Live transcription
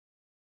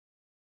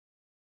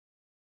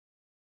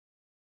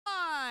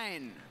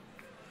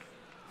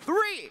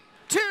3,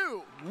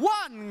 2,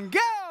 1,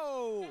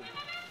 go!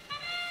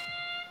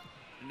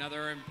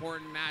 Another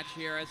important match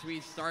here as we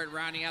start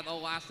rounding out the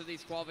last of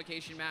these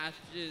qualification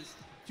matches.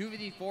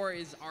 254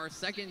 is our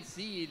second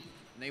seed,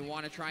 and they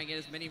want to try and get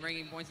as many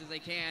ranking points as they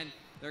can.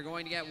 They're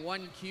going to get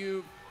one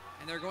cube,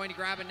 and they're going to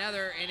grab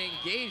another and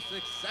engage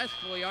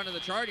successfully onto the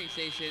charging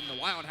station. The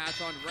Wild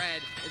Hats on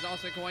red is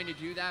also going to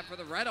do that for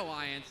the Red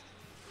Alliance.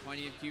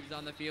 Plenty of cubes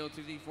on the field.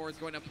 254 is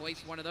going to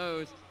place one of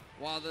those,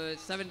 while the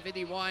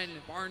 751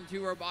 Barn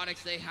 2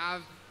 Robotics, they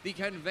have the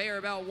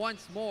conveyor belt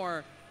once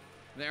more.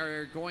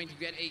 They're going to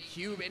get a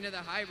cube into the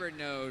hybrid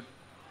node.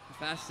 The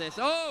fastest.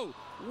 Oh,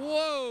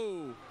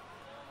 whoa!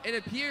 It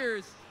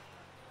appears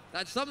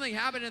that something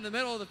happened in the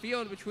middle of the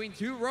field between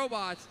two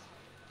robots,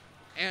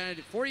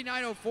 and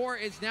 4904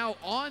 is now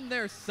on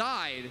their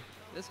side.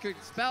 This could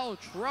spell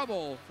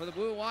trouble for the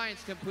Blue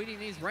Alliance completing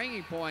these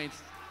ranking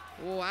points.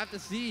 We'll have to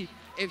see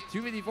if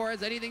 254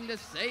 has anything to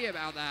say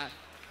about that.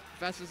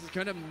 Festus is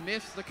going to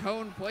miss the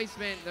cone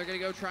placement. They're going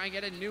to go try and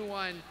get a new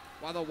one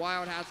while the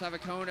Wild Hats have a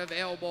cone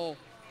available.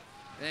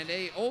 And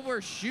they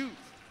overshoot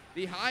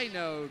the high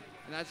node,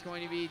 and that's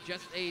going to be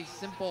just a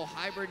simple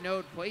hybrid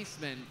node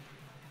placement.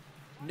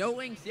 No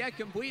links yet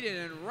completed,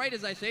 and right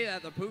as I say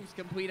that, the Poops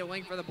complete a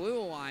link for the Blue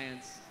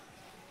Alliance.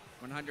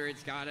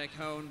 100's got a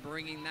cone,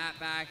 bringing that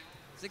back.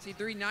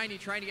 6390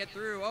 trying to get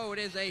through. Oh, it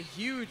is a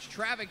huge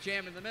traffic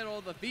jam in the middle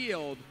of the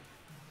field.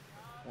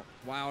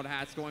 Wild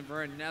Hats going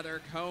for another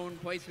cone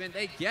placement.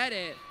 They get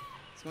it.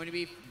 It's going to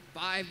be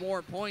 5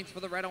 more points for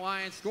the Red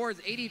Alliance. Scores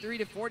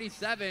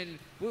 83-47.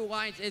 Blue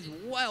Alliance is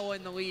well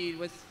in the lead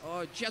with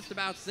just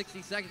about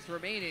 60 seconds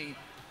remaining.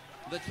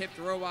 The tipped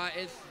robot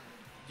is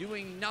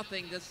doing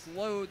nothing to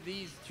slow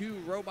these two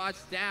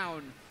robots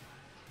down.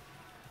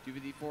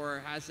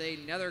 254 has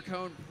another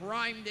cone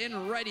primed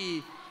and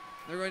ready.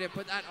 They're going to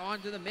put that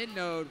onto the mid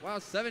node, while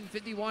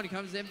 751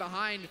 comes in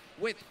behind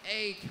with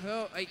a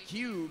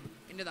cube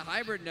into the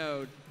hybrid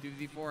node.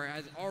 254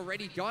 has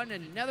already gotten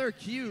another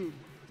cube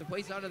to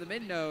place onto the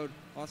mid node,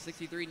 while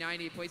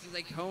 6390 places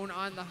a cone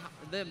on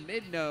the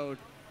mid node.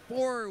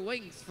 4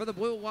 links for the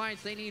Blue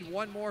Alliance. They need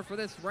one more for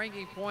this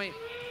ranking point,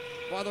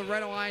 while the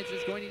Red Alliance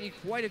is going to need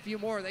quite a few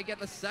more. They get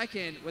the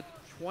second with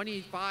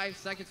 25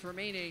 seconds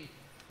remaining.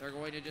 They're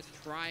going to just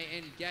try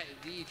and get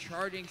the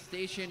charging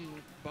station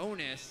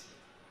bonus,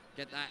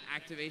 get that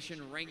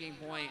activation ranking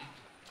point.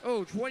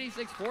 Oh,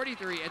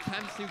 2643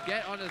 attempts to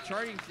get onto the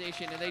charging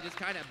station, and they just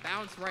kind of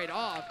bounce right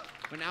off.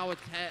 But now with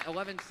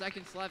 11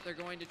 seconds left, they're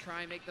going to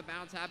try and make the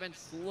bounce happen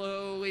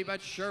slowly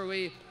but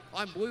surely.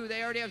 On blue,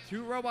 they already have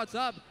 2 robots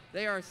up.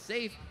 They are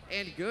safe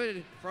and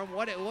good from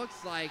what it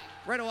looks like.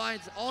 Red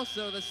Alliance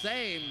also the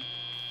same.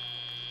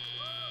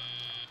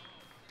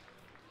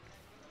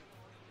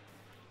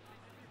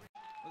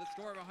 With a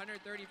score of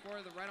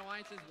 134, the Red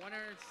Alliance is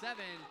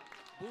 107.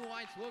 Blue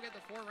Alliance will get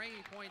the 4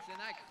 ranking points, and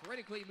that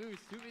critically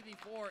moves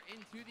 254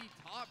 into the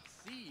top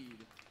seed,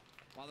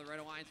 while the Red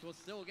Alliance will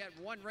still get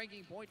 1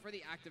 ranking point for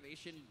the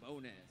activation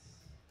bonus.